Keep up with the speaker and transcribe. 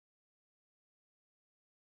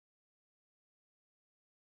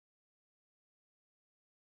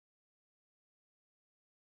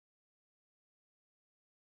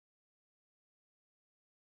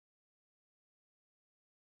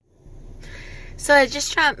So I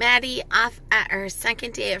just dropped Maddie off at her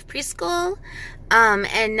second day of preschool.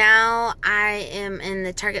 And now I am in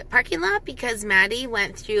the Target parking lot because Maddie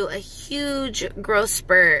went through a huge growth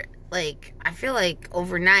spurt, like, I feel like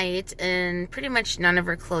overnight, and pretty much none of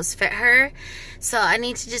her clothes fit her. So I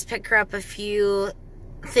need to just pick her up a few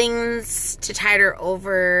things to tide her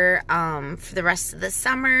over for the rest of the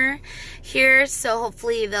summer here. So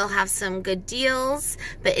hopefully they'll have some good deals.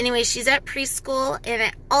 But anyway, she's at preschool,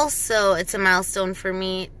 and it's a milestone for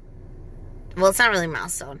me. Well, it's not really a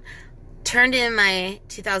milestone. Turned in my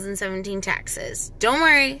 2017 taxes. Don't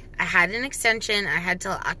worry, I had an extension. I had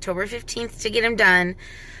till October 15th to get them done,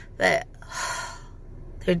 but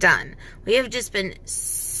they're done. We have just been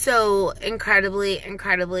so incredibly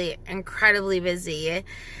busy,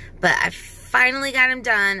 but I finally got them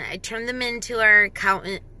done. I turned them into our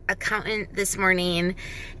accountant this morning,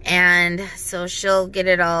 and so she'll get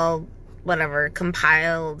it all, whatever,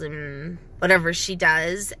 compiled and whatever she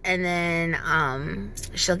does, and then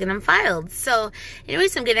she'll get them filed. So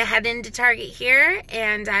anyways, I'm gonna head into Target here,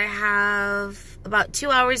 and I have about 2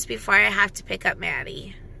 hours before I have to pick up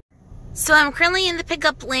Maddie. So I'm currently in the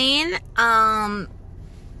pickup lane.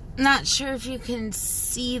 Not sure if you can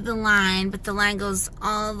see the line, but the line goes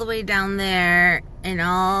all the way down there, and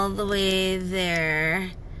all the way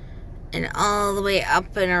there, and all the way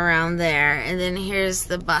up and around there. And then here's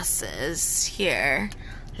the buses here.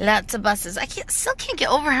 Lots of buses. I still can't get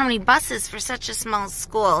over how many buses for such a small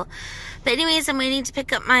school. But anyways, I'm waiting to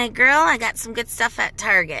pick up my girl. I got some good stuff at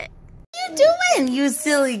Target. What you doing, you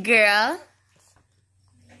silly girl?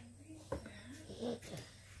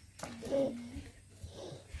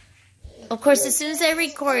 Of course, as soon as I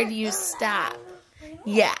record, you stop.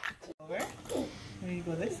 Yeah. Over. There you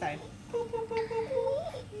go this side.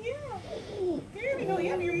 Yeah. There we go.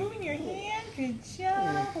 Yeah, you're moving your hand. Good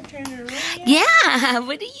job. I'll turn it around. Yeah.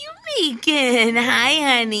 What are you making? Hi,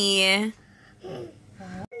 honey.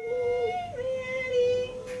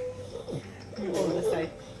 This side.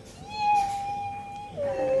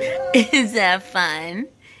 Is that fun?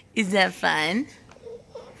 Is that fun?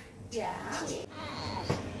 Yeah.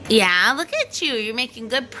 Yeah, look at you. You're making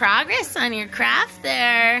good progress on your craft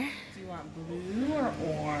there. Do you want blue or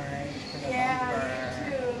orange for the bumper? Yeah,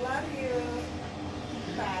 me too. Love you.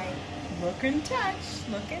 Bye. Look and touch.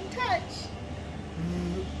 Look and touch.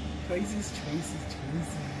 Choices.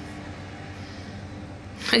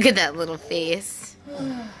 Look at that little face.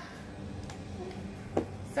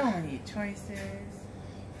 So many choices.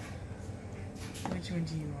 Which one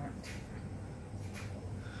do you want?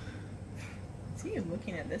 See you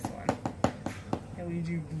looking at this one. Can we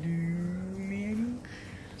do blue, Maddie?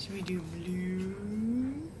 Should we do blue?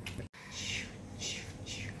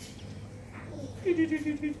 Look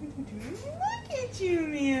at you,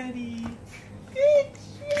 Maddie. Good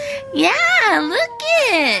job. Yeah, look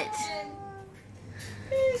it.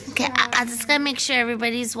 Okay, I just gotta make sure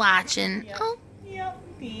everybody's watching. Yep. Oh. Yep.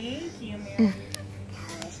 Thank you, Maddie.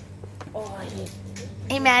 Oh,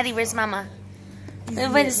 hey, Maddie, where's Mama? I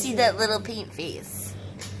want to see that little paint face.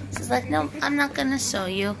 She's like, no, I'm not going to show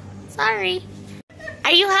you. Sorry.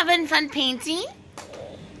 Are you having fun painting?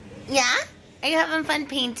 Yeah? Are you having fun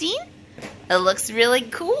painting? It looks really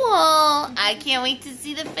cool. I can't wait to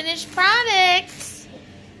see the finished product.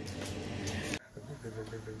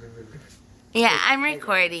 Yeah, I'm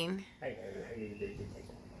recording.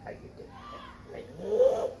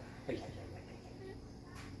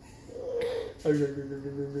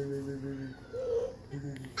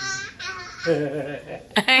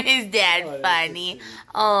 Is Dad funny?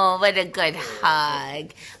 Oh, what a good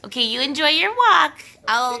hug. Okay, you enjoy your walk.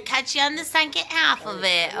 I'll catch you on the second half of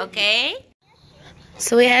it, okay?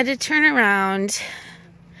 So we had to turn around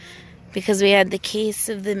because we had the case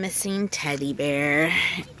of the missing teddy bear,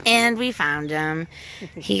 and we found him.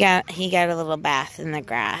 He got a little bath in the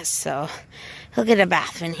grass, so he'll get a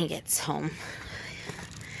bath when he gets home.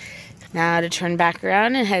 Now to turn back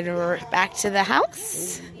around and head back to the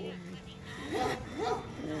house.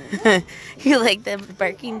 You like the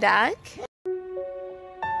barking dog?